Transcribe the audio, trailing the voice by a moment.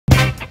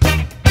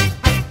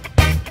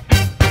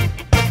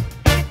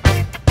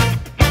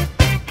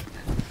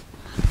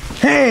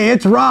Hey,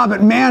 it's Rob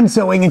at Man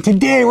Sewing, and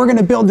today we're going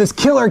to build this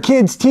killer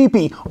kids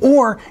teepee.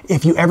 Or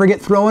if you ever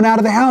get thrown out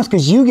of the house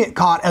because you get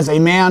caught as a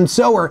man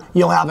sewer,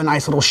 you'll have a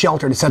nice little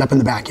shelter to set up in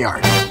the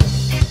backyard.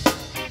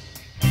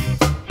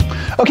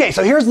 Okay,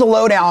 so here's the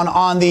lowdown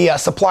on the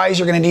supplies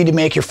you're going to need to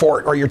make your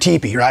fort or your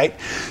teepee, right?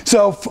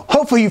 So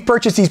hopefully you've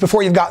purchased these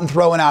before you've gotten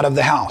thrown out of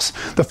the house.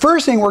 The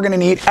first thing we're going to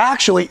need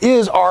actually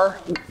is our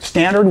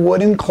standard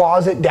wooden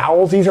closet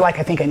dowels. These are like,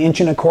 I think, 1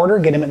 1/4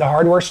 inch. Get them at the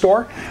hardware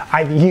store.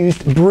 I've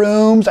used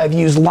brooms, I've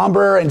used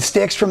lumber and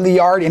sticks from the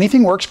yard.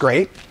 Anything works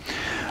great.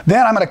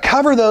 Then I'm going to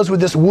cover those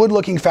with this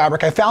wood-looking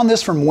fabric. I found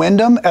this from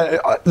Wyndham.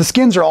 The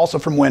skins are also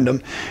from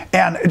Wyndham.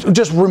 And it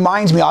just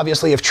reminds me,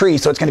 obviously, of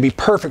trees, so it's going to be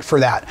perfect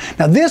for that.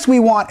 Now this, we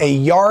want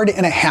 1.5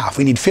 yards.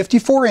 We need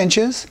 54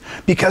 inches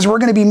because we're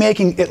going to be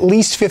making at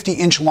least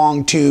 50-inch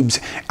long tubes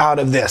out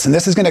of this. And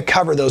this is going to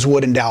cover those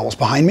wooden dowels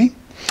behind me.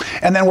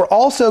 And then we're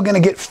also going to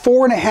get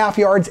 4.5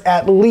 yards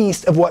at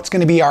least of what's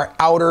going to be our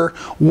outer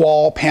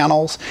wall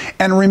panels.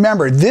 And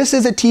remember, this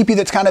is a teepee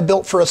that's kind of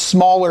built for a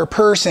smaller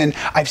person.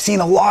 I've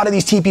seen a lot of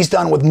these teepees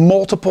done with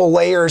multiple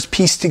layers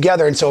pieced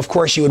together. And so, of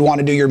course, you would want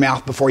to do your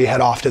math before you head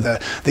off to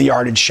the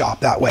yardage shop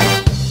that way.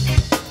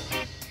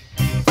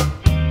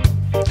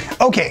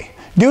 Okay.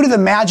 Due to the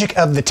magic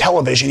of the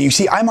television, you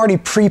see I'm already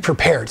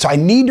pre-prepared. So I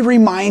need to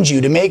remind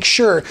you to make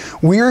sure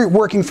we're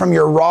working from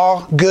your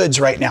raw goods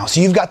right now.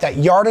 So you've got that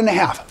 1.5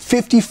 yards,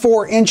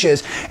 54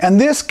 inches, and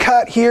this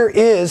cut here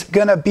is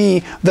gonna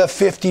be the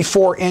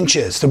 54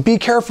 inches. So be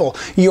careful.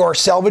 Your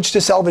selvage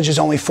to selvage is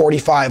only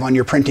 45 on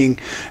your printing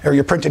or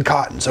your printed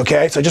cottons,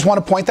 okay? So I just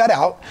want to point that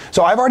out.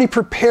 So I've already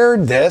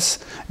prepared this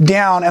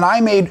down, and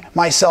I made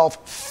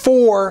myself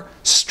 4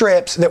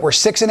 strips that were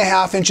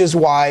 6.5 inches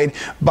wide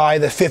by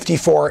the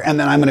 54, and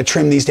then I'm going to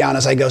trim these down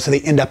as I go so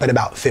they end up at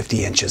about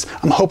 50 inches.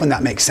 I'm hoping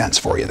that makes sense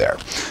for you there.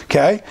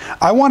 Okay,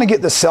 I want to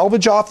get the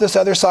selvage off this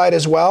other side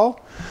as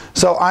well,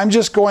 so I'm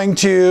just going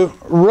to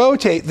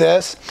rotate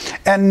this.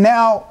 And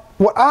now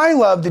what I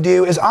love to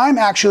do is I'm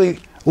actually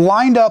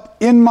lined up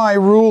in my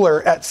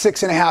ruler at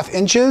 6.5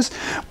 inches,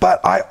 but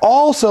I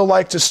also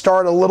like to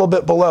start a little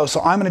bit below, so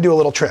I'm going to do a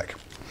little trick.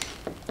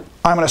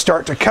 I'm going to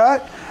start to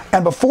cut.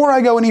 And before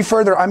I go any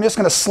further, I'm just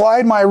going to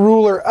slide my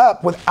ruler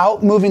up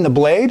without moving the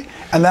blade,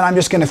 and then I'm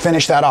just going to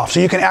finish that off. So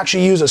you can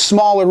actually use a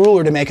smaller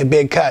ruler to make a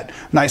big cut,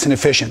 nice and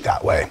efficient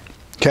that way.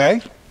 Okay?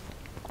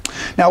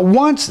 Now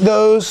once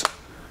those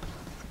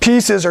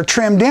pieces are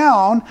trimmed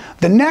down,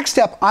 the next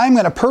step I'm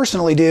going to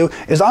personally do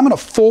is I'm going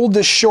to fold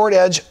this short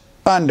edge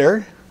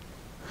under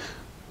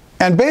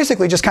and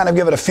basically just kind of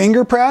give it a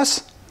finger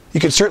press. You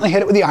could certainly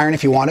hit it with the iron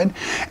if you wanted.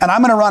 And I'm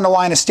going to run a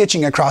line of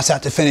stitching across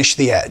that to finish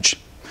the edge.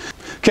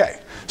 Okay.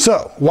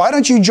 So why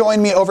don't you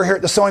join me over here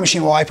at the sewing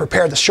machine while I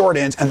prepare the short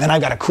ends, and then I've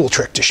got a cool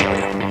trick to show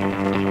you.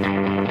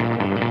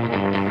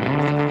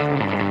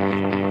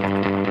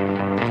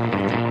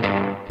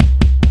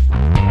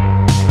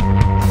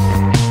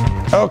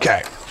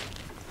 Okay,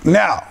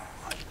 now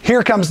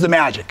here comes the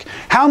magic.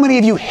 How many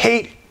of you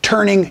hate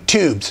turning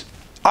tubes?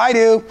 I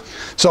do.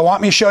 So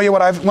want me to show you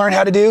what I've learned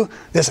how to do?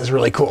 This is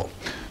really cool.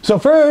 So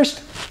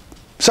first,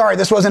 sorry,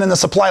 this wasn't in the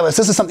supply list.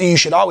 This is something you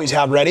should always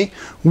have ready.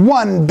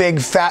 1 big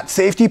fat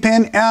safety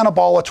pin and a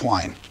ball of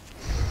twine.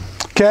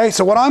 Okay,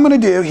 so what I'm going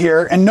to do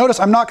here, and notice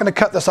I'm not going to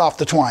cut this off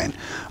the twine.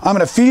 I'm going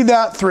to feed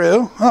that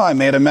through. Oh, I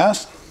made a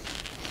mess.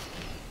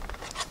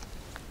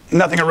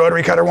 Nothing a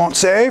rotary cutter won't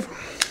save.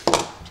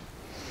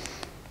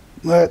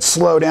 Let's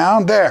slow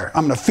down. There.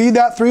 I'm going to feed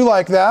that through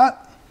like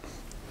that.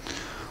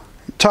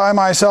 Tie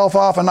myself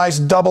off a nice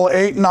double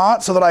 8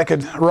 knot so that I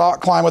could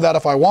rock climb with that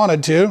if I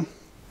wanted to.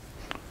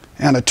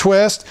 And a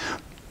twist.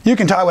 You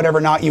can tie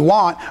whatever knot you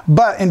want,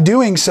 but in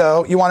doing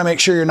so, you want to make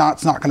sure your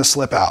knot's not going to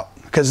slip out,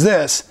 because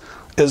this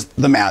is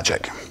the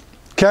magic.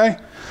 Okay?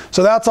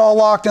 So that's all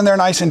locked in there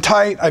nice and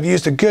tight. I've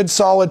used a good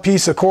solid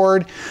piece of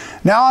cord.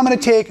 Now I'm going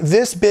to take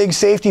this big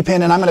safety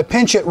pin and I'm going to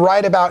pinch it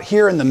right about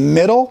here in the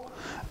middle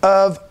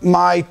of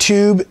my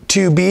tube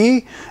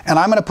 2B, and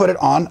I'm going to put it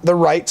on the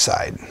right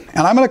side.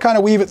 And I'm going to kind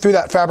of weave it through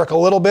that fabric a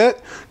little bit,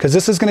 because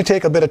this is going to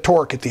take a bit of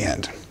torque at the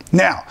end.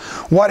 Now,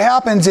 what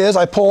happens is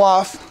I pull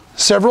off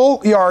several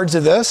yards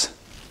of this,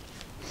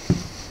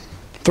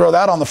 throw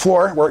that on the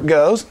floor where it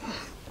goes,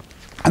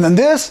 and then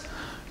this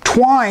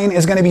twine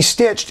is going to be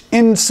stitched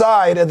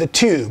inside of the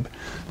tube,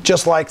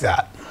 just like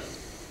that.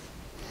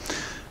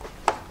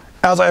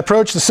 As I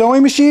approach the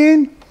sewing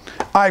machine,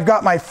 I've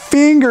got my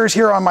fingers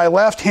here on my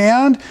left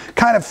hand,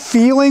 kind of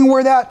feeling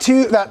where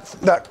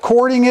that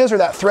cording is, or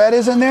that thread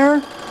is in there,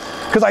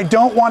 because I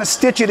don't want to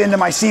stitch it into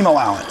my seam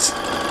allowance.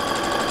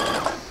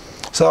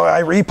 So I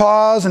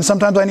repause, and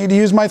sometimes I need to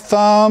use my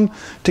thumb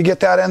to get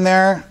that in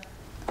there.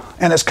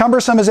 And as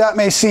cumbersome as that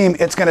may seem,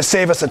 it's going to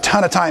save us a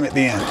ton of time at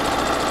the end.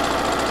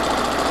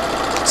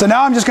 So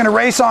now I'm just going to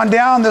race on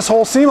down this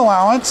whole seam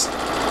allowance.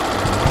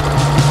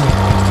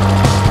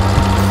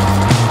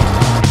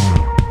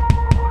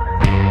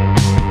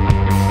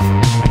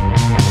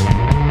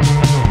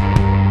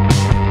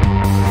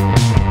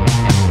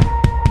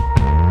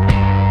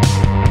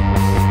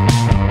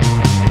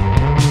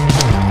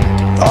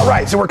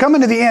 so we're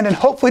coming to the end, and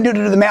hopefully due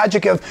to the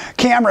magic of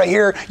camera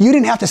here, you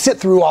didn't have to sit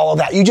through all of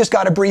that. You just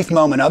got a brief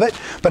moment of it.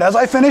 But as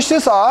I finish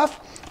this off,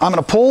 I'm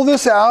going to pull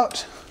this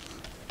out.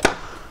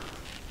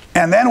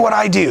 And then what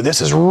I do,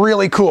 this is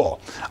really cool.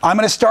 I'm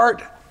going to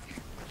start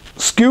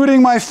scooting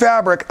my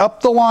fabric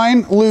up the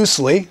line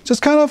loosely,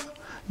 just kind of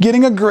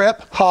getting a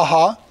grip,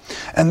 haha.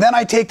 And then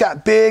I take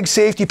that big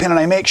safety pin and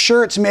I make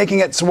sure it's making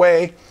its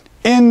way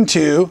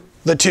into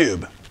the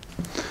tube.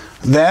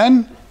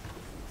 Then,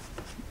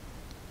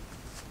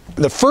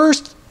 the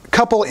first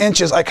couple of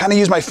inches, I kind of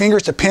use my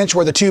fingers to pinch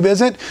where the tube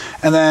isn't,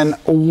 and then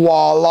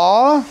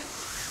voila,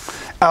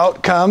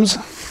 out comes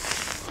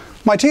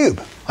my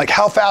tube. Like,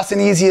 how fast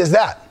and easy is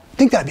that? I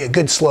think that'd be a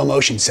good slow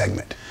motion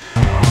segment.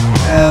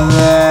 And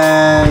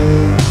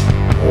then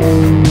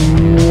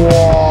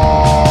voila.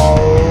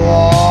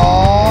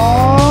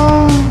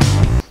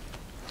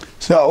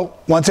 So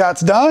once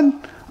that's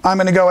done, I'm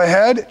going to go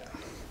ahead,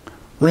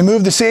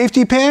 remove the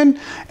safety pin,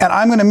 and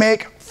I'm going to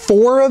make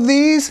 4 of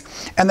these.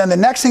 And then the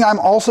next thing I'm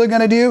also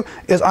going to do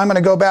is I'm going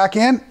to go back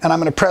in and I'm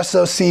going to press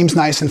those seams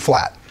nice and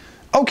flat.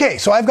 Okay,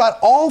 so I've got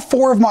all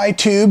 4 of my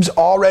tubes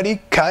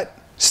already cut,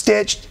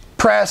 stitched,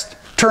 pressed,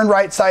 turned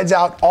right sides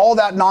out. All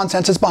that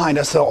nonsense is behind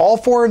us. So all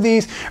 4 of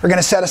these are going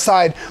to set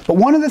aside. But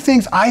one of the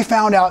things I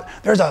found out,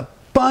 there's a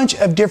bunch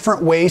of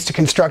different ways to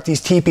construct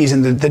these teepees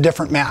and the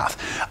different math.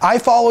 I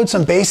followed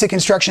some basic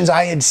instructions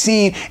I had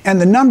seen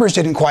and the numbers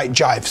didn't quite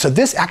jive. So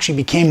this actually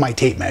became my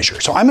tape measure.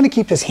 So I'm going to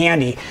keep this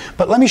handy,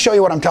 but let me show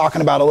you what I'm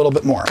talking about a little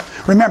bit more.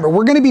 Remember,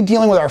 we're going to be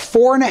dealing with our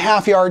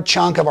 4.5 yard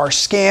chunk of our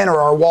skin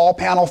or our wall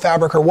panel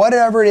fabric or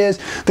whatever it is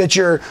that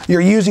you're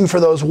using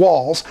for those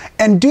walls.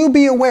 And do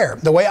be aware,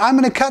 the way I'm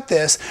going to cut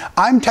this,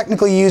 I'm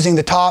technically using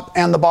the top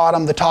and the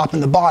bottom, the top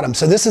and the bottom.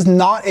 So this is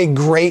not a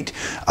great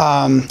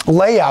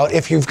layout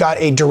if you've got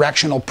a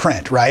directional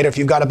print, right? If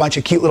you've got a bunch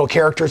of cute little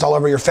characters all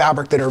over your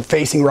fabric that are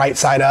facing right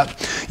side up,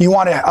 you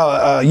want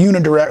a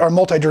unidirect or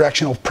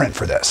multi-directional print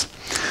for this.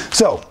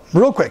 So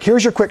real quick,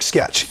 here's your quick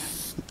sketch.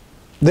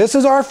 This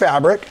is our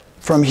fabric.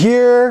 From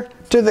here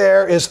to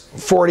there is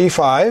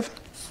 45.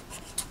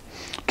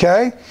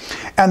 Okay,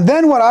 and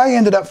then what I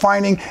ended up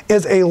finding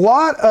is a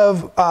lot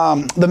of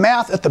the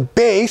math at the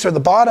base or the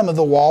bottom of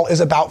the wall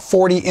is about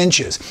 40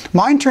 inches.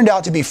 Mine turned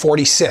out to be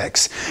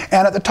 46,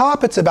 and at the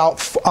top it's about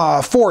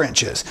 4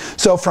 inches.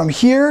 So from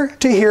here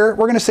to here,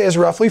 we're going to say is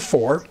roughly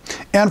 4,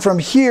 and from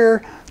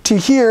here to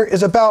here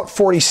is about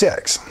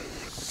 46.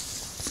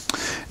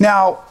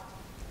 Now,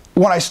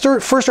 when I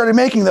first started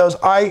making those,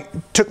 I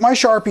took my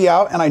Sharpie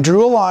out and I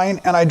drew a line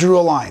and I drew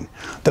a line.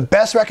 The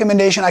best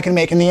recommendation I can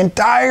make in the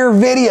entire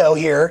video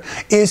here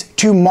is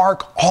to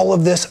mark all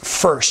of this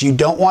first. You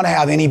don't want to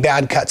have any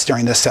bad cuts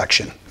during this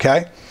section,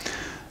 okay?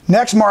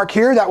 Next mark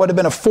here, that would have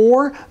been a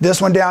 4. This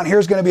one down here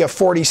is going to be a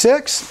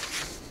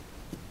 46.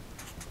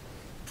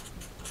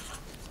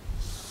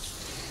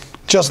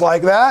 Just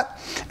like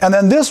that. And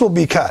then this will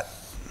be cut.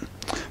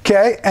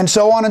 Okay, and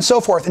so on and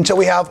so forth until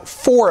we have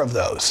 4 of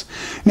those.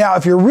 Now,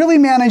 if you're really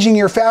managing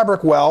your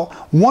fabric well,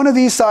 one of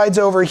these sides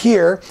over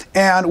here,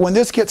 and when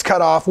this gets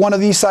cut off, one of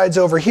these sides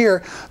over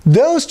here,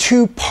 those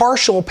 2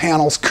 partial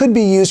panels could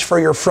be used for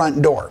your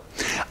front door.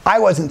 I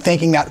wasn't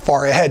thinking that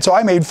far ahead, so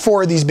I made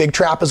 4 of these big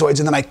trapezoids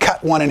and then I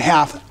cut one in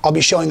half. I'll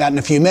be showing that in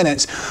a few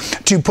minutes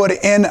to put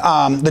in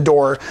the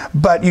door,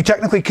 but you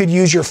technically could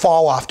use your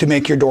fall off to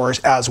make your doors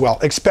as well,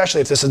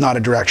 especially if this is not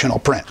a directional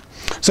print.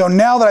 So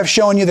now that I've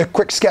shown you the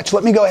quick sketch,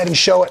 let me go ahead and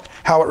show it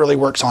how it really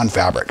works on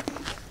fabric.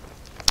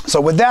 So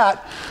with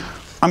that,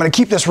 I'm going to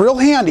keep this real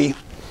handy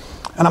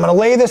and I'm going to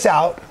lay this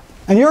out,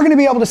 and you're going to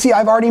be able to see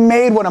I've already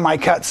made one of my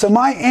cuts. So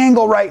my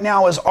angle right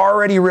now is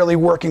already really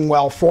working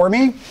well for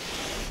me.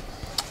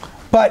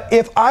 But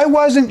if I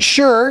wasn't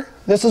sure,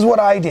 this is what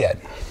I did.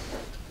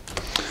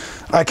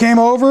 I came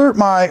over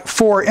my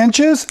 4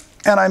 inches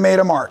and I made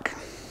a mark.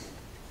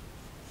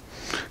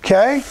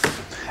 Okay?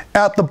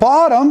 At the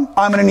bottom,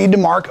 I'm going to need to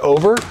mark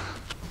over,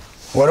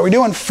 what are we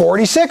doing,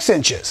 46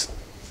 inches.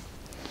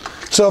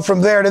 So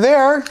from there to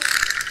there,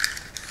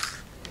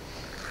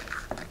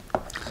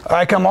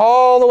 I come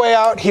all the way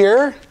out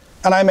here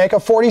and I make a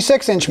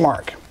 46-inch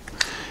mark.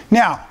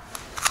 Now,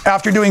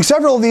 after doing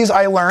several of these,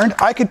 I learned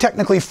I could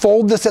technically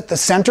fold this at the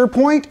center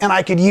point and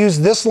I could use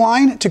this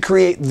line to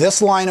create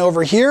this line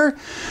over here.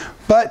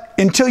 But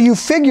until you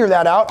figure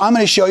that out, I'm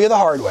going to show you the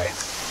hard way.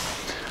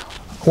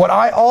 What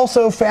I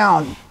also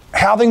found,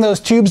 having those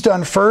tubes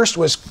done first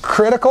was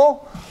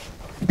critical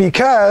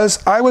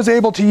because I was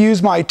able to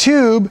use my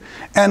tube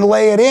and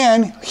lay it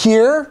in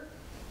here,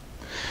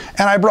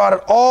 and I brought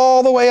it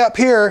all the way up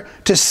here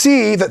to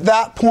see that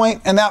that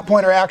point and that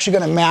point are actually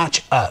going to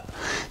match up.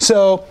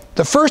 So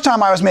the first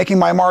time I was making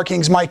my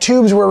markings, my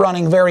tubes were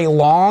running very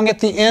long at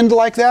the end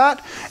like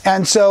that,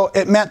 and so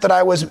it meant that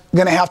I was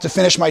going to have to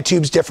finish my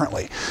tubes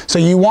differently. So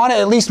you want to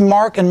at least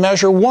mark and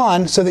measure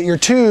one so that your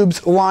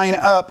tubes line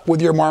up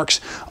with your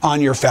marks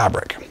on your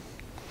fabric.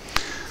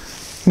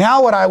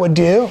 Now what I would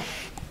do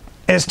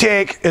is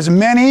take as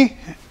many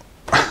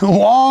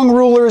long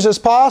rulers as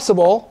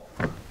possible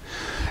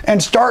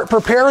and start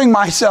preparing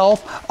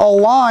myself a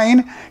line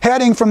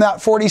heading from that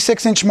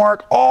 46-inch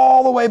mark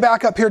all the way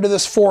back up here to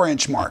this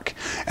 4-inch mark.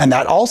 And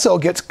that also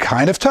gets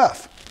kind of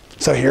tough.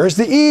 So here's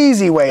the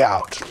easy way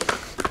out.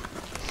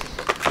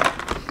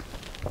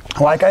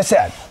 Like I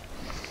said,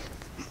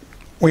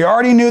 we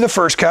already knew the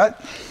first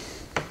cut.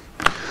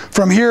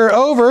 From here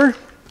over,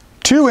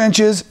 2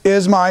 inches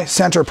is my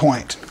center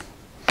point.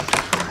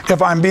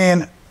 If I'm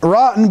being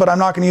rotten, but I'm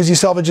not going to use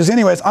these selvages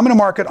anyways, I'm going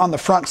to mark it on the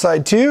front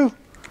side too.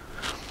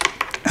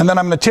 And then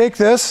I'm going to take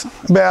this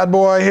bad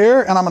boy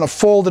here and I'm going to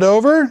fold it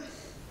over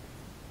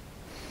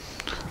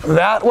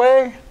that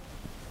way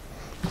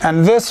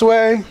and this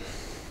way.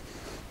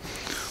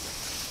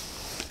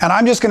 And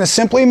I'm just going to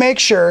simply make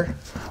sure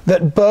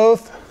that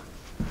both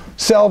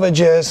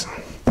selvages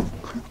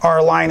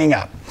are lining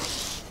up.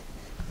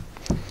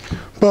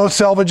 Both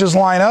selvages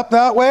line up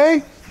that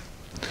way.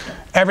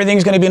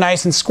 Everything's going to be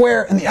nice and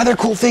square. And the other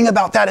cool thing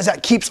about that is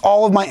that keeps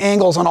all of my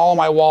angles on all of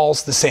my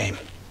walls the same.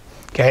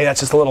 Okay, that's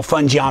just a little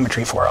fun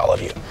geometry for all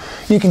of you.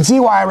 You can see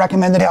why I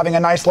recommended having a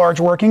nice large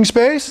working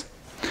space.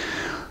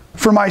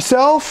 For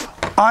myself,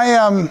 I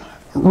am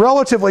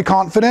relatively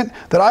confident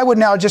that I would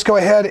now just go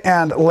ahead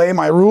and lay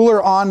my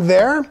ruler on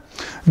there,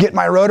 get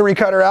my rotary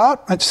cutter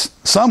out. It's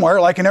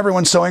somewhere, like in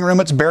everyone's sewing room,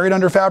 it's buried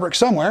under fabric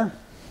somewhere.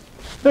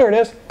 There it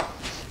is.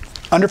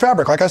 Under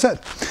fabric, like I said.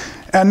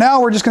 And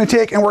now we're just going to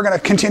take and we're going to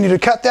continue to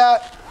cut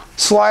that,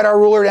 slide our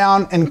ruler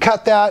down and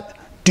cut that.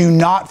 Do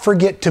not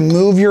forget to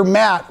move your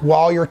mat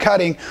while you're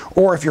cutting,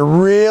 or if you're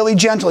really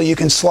gentle, you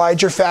can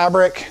slide your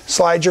fabric,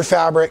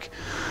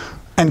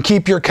 and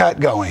keep your cut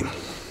going.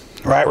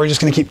 All right, we're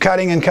just going to keep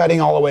cutting and cutting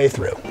all the way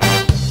through.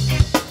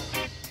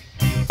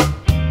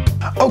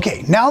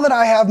 Okay, now that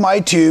I have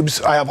my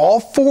tubes, I have all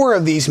 4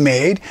 of these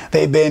made.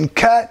 They've been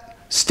cut,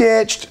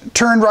 stitched,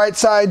 turned right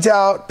sides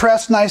out,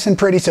 pressed nice and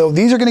pretty. So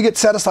these are going to get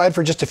set aside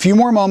for just a few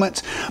more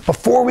moments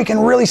before we can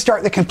really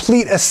start the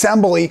complete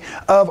assembly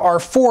of our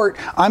fort.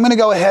 I'm going to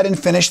go ahead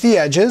and finish the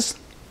edges.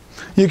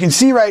 You can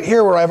see right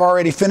here where I've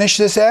already finished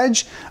this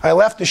edge. I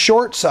left the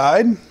short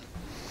side.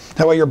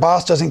 That way your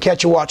boss doesn't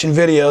catch you watching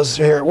videos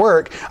here at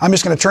work. I'm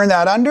just going to turn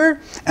that under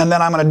and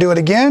then I'm going to do it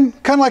again,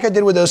 kind of like I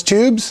did with those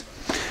tubes.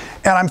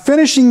 And I'm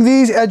finishing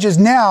these edges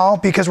now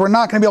because we're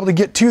not going to be able to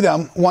get to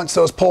them once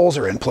those poles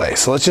are in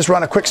place. So let's just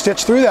run a quick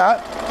stitch through that.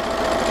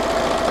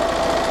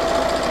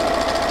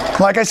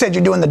 Like I said,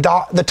 you're doing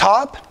the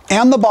top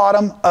and the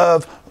bottom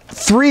of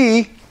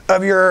 3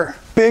 of your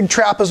big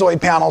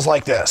trapezoid panels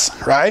like this,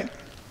 right?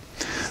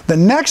 The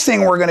next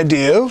thing we're going to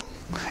do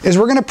is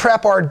we're going to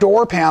prep our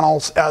door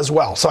panels as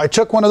well. So I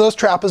took one of those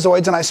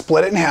trapezoids and I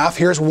split it in half.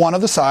 Here's one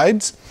of the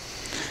sides.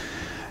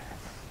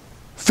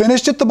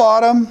 Finished at the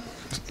bottom.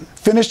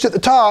 Finished at the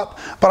top,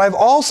 but I've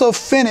also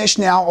finished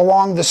now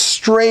along the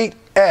straight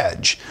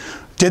edge.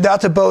 Did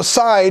that to both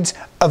sides.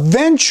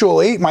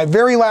 Eventually, my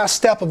very last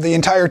step of the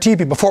entire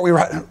teepee before we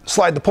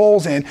slide the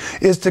poles in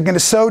is going to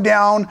sew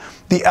down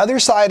the other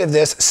side of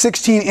this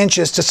 16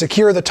 inches to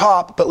secure the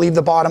top, but leave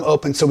the bottom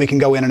open so we can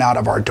go in and out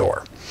of our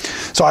door.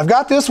 So I've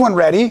got this one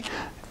ready,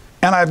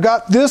 and I've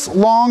got this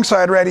long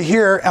side ready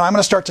here, and I'm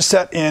going to start to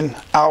set in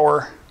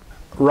our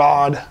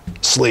rod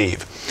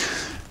sleeve.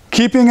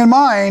 Keeping in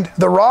mind,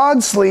 the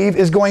rod sleeve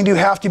is going to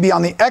have to be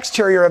on the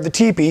exterior of the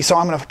teepee, so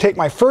I'm going to take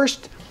my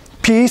first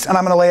piece and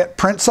I'm going to lay it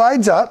print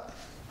sides up.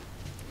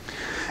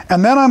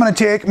 And then I'm going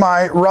to take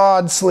my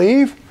rod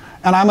sleeve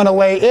and I'm going to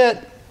lay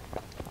it,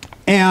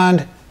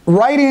 and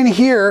right in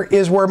here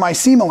is where my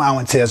seam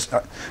allowance is.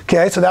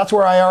 Okay, so that's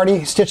where I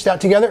already stitched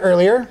that together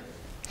earlier.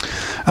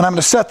 And I'm going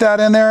to set that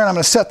in there, and I'm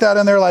going to set that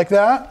in there like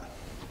that.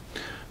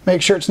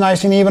 Make sure it's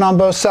nice and even on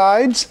both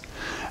sides.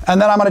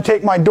 And then I'm going to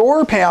take my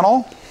door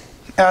panel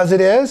as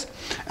it is,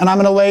 and I'm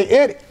going to lay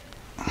it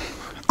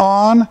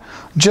on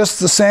just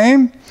the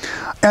same.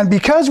 And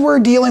because we're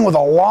dealing with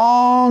a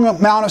long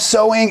amount of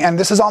sewing, and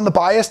this is on the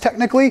bias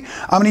technically,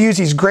 I'm going to use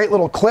these great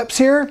little clips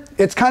here.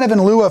 It's kind of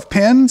in lieu of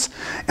pins,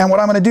 and what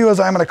I'm going to do is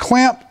I'm going to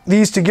clamp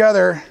these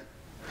together.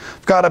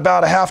 I've got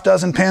about a half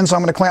dozen pins, so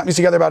I'm going to clamp these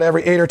together about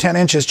every 8 or 10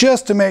 inches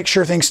just to make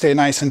sure things stay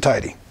nice and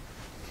tidy.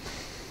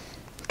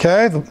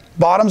 Okay, the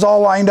bottom's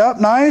all lined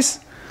up nice.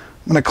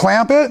 I'm going to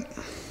clamp it.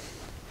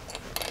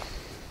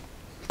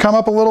 Come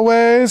up a little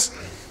ways,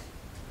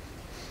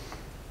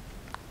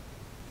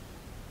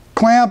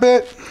 clamp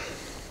it.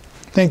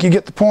 I think you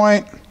get the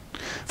point.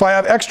 If I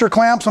have extra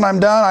clamps when I'm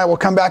done, I will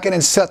come back in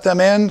and set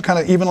them in, kind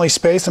of evenly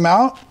space them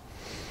out.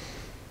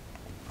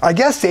 I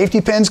guess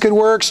safety pins could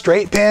work,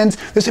 straight pins.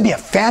 This would be a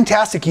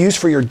fantastic use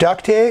for your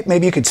duct tape.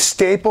 Maybe you could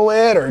staple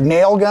it or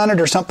nail gun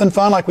it or something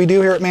fun like we do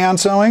here at Man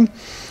Sewing.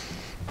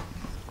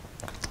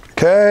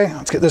 Okay,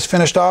 let's get this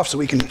finished off so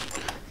we can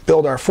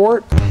build our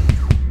fort.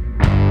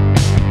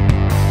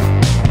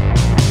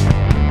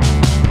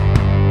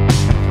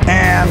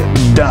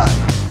 And done.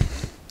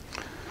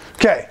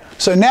 Okay,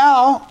 so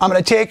now I'm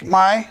going to take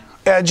my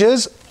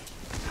edges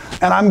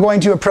and I'm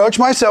going to approach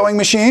my sewing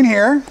machine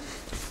here.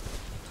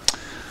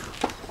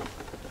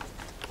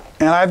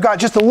 And I've got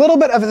just a little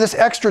bit of this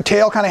extra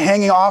tail kind of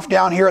hanging off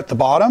down here at the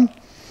bottom.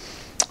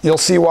 You'll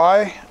see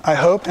why, I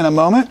hope, in a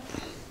moment.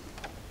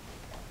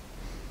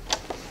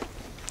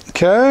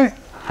 Okay,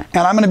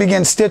 and I'm going to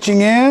begin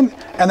stitching in,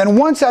 and then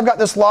once I've got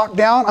this locked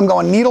down, I'm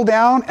going needle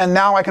down, and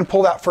now I can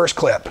pull that first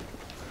clip.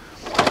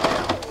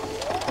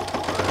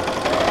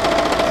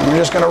 I'm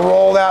just going to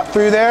roll that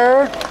through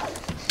there.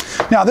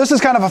 Now this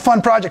is kind of a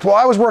fun project. While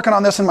I was working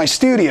on this in my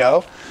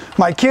studio,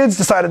 my kids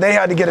decided they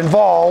had to get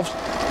involved.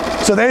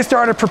 So they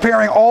started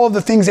preparing all of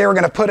the things they were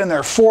going to put in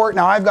their fort.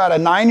 Now I've got a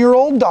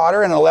 9-year-old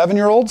daughter and an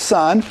 11-year-old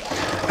son,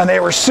 and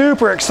they were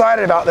super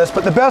excited about this.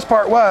 But the best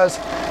part was,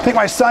 I think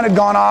my son had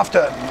gone off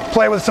to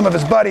play with some of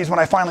his buddies when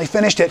I finally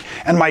finished it,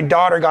 and my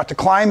daughter got to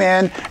climb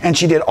in, and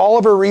she did all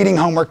of her reading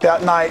homework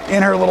that night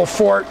in her little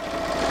fort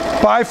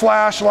by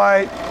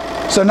flashlight.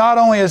 So not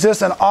only is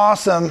this an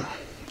awesome,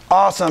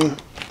 awesome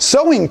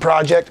sewing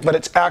project, but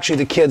it's actually,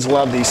 the kids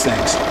love these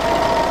things.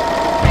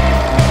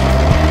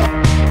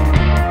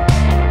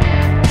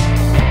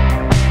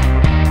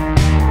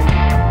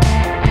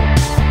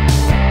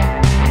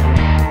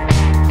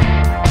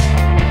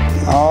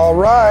 All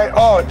right.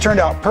 Oh, it turned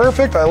out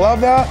perfect. I love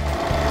that.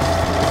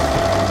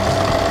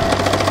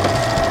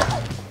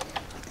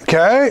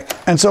 Okay.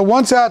 And so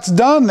once that's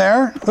done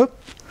there,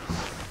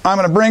 I'm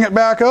going to bring it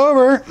back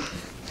over,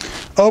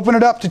 open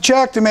it up to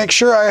check to make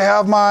sure I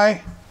have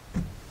my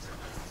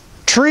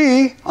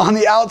tree on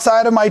the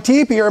outside of my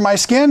teepee, or my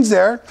skins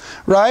there,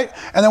 right?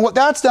 And then what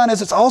that's done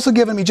is it's also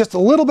given me just a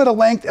little bit of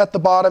length at the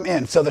bottom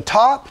end. So the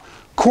top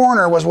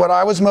corner was what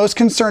I was most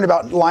concerned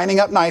about lining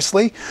up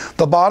nicely.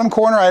 The bottom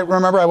corner, I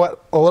remember I went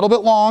a little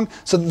bit long,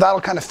 so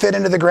that'll kind of fit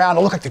into the ground.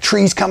 It'll look like the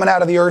tree's coming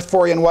out of the earth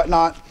for you and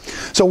whatnot.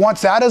 So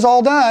once that is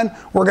all done,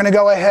 we're going to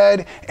go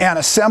ahead and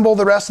assemble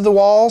the rest of the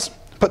walls,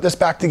 put this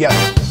back together.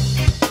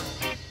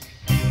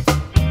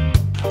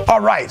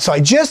 All right, so I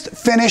just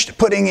finished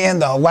putting in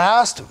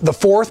the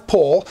fourth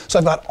pole. So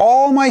I've got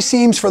all my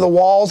seams for the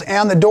walls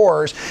and the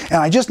doors, and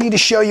I just need to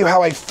show you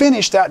how I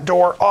finished that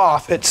door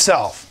off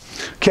itself.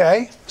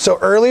 Okay, so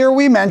earlier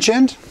we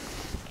mentioned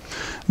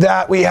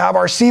that we have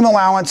our seam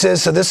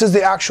allowances. So this is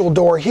the actual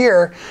door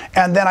here,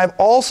 and then I've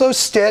also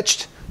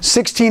stitched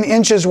 16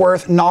 inches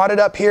worth knotted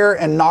up here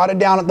and knotted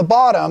down at the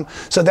bottom.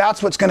 So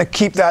that's what's going to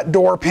keep that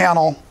door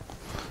panel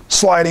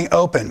sliding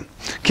open.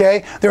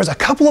 Okay, there's a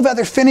couple of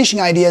other finishing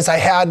ideas I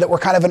had that were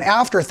kind of an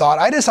afterthought.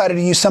 I decided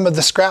to use some of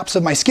the scraps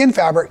of my skin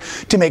fabric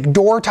to make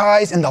door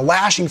ties and the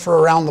lashing for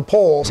around the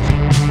poles.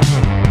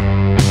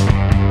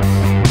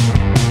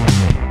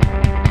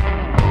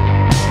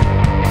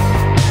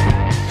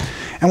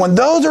 And when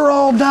those are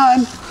all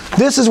done,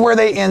 this is where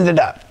they ended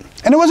up.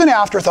 And it was an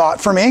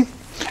afterthought for me.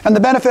 And the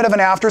benefit of an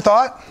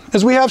afterthought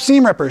is we have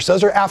seam rippers.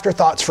 Those are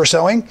afterthoughts for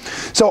sewing.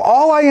 So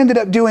all I ended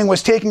up doing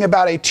was taking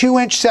about a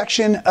 2-inch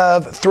section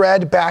of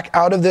thread back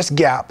out of this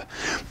gap.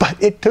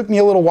 But it took me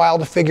a little while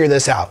to figure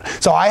this out.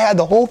 So I had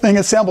the whole thing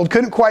assembled,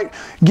 couldn't quite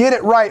get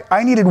it right.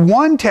 I needed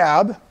one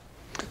tab.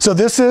 So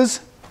this is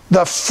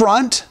the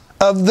front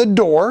of the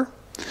door,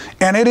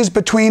 and it is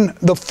between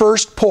the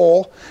first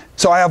pole.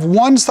 So I have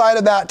one side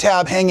of that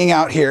tab hanging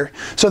out here,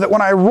 so that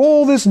when I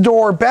roll this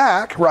door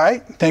back,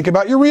 right, think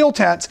about your real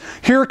tents,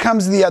 here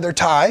comes the other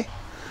tie.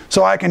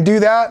 So I can do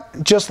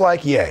that just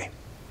like yay.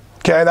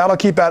 Okay, that'll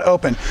keep that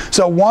open.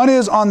 So one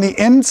is on the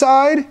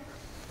inside.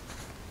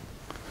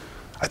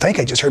 I think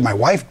I just heard my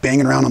wife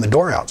banging around on the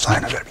door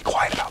outside. I better be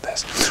quiet about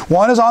this.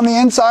 One is on the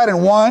inside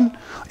and one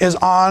is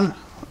on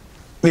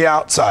the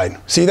outside.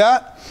 See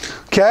that?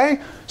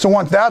 Okay, so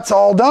once that's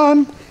all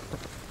done,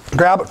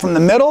 grab it from the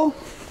middle,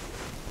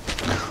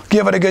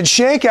 give it a good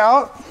shake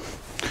out,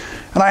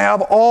 and I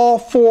have all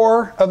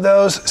 4 of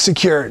those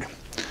secured.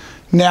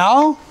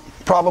 Now,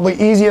 probably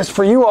easiest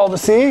for you all to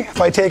see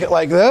if I take it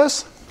like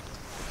this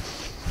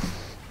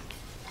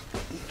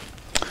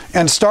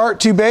and start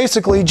to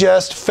basically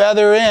just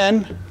feather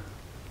in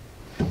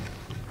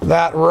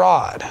that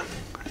rod.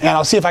 And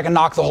I'll see if I can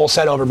knock the whole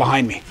set over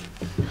behind me.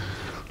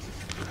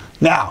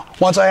 Now,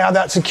 once I have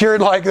that secured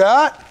like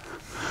that,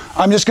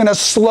 I'm just going to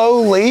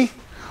slowly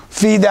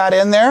feed that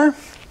in there.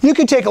 You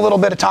could take a little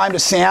bit of time to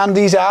sand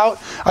these out.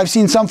 I've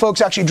seen some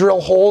folks actually drill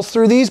holes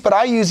through these, but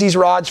I use these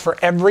rods for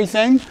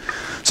everything.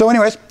 So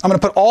anyways, I'm going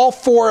to put all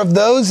 4 of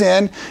those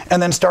in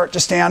and then start to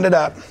stand it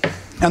up.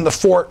 And the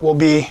fort will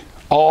be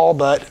all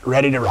but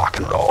ready to rock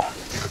and roll.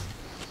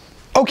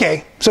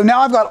 Okay, so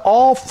now I've got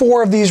all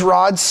 4 of these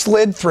rods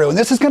slid through. And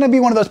this is going to be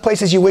one of those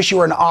places you wish you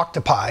were an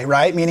octopi,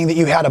 right? Meaning that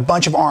you had a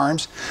bunch of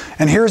arms.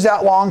 And here's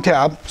that long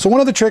tab. So one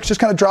of the tricks, just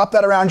kind of drop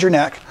that around your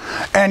neck.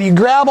 And you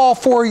grab all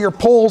 4 of your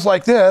poles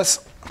like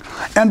this.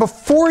 And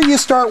before you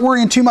start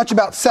worrying too much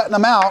about setting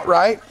them out,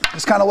 right,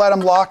 just kind of let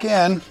them lock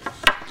in.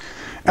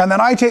 And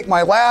then I take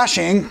my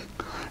lashing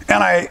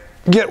and I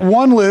get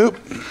one loop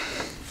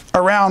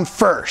around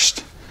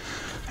first.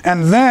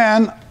 And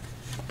then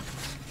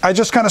I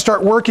just kind of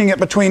start working it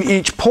between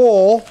each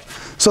pole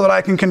so that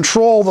I can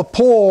control the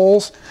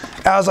poles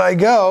as I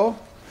go.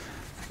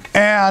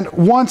 And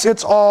once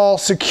it's all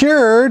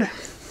secured,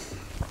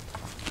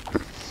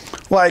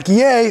 like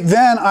yay,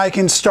 then I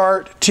can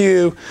start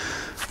to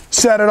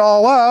set it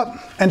all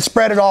up and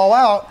spread it all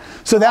out.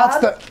 So that's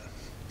the...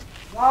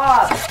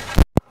 Bob,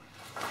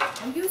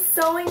 are you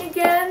sewing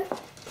again?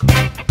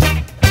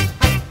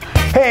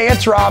 Hey, Hey,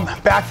 it's Rob,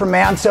 back from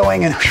man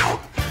sewing, and whew,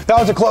 that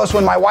was a close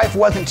one. My wife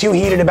wasn't too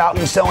heated about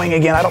me sewing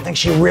again. I don't think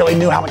she really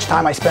knew how much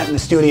time I spent in the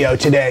studio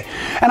today.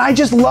 And I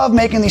just love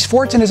making these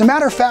forts, and as a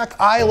matter of fact,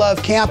 I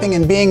love camping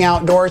and being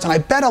outdoors, and I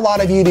bet a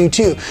lot of you do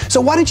too.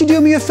 So why don't you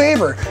do me a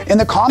favor? In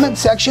the comment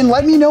section,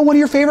 let me know one of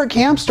your favorite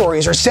camp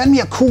stories, or send me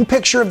a cool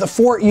picture of the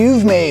fort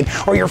you've made,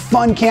 or your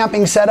fun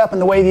camping setup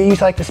and the way that you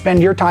like to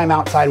spend your time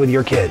outside with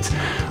your kids.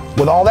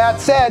 With all that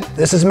said,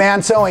 this is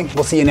Man Sewing.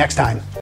 We'll see you next time.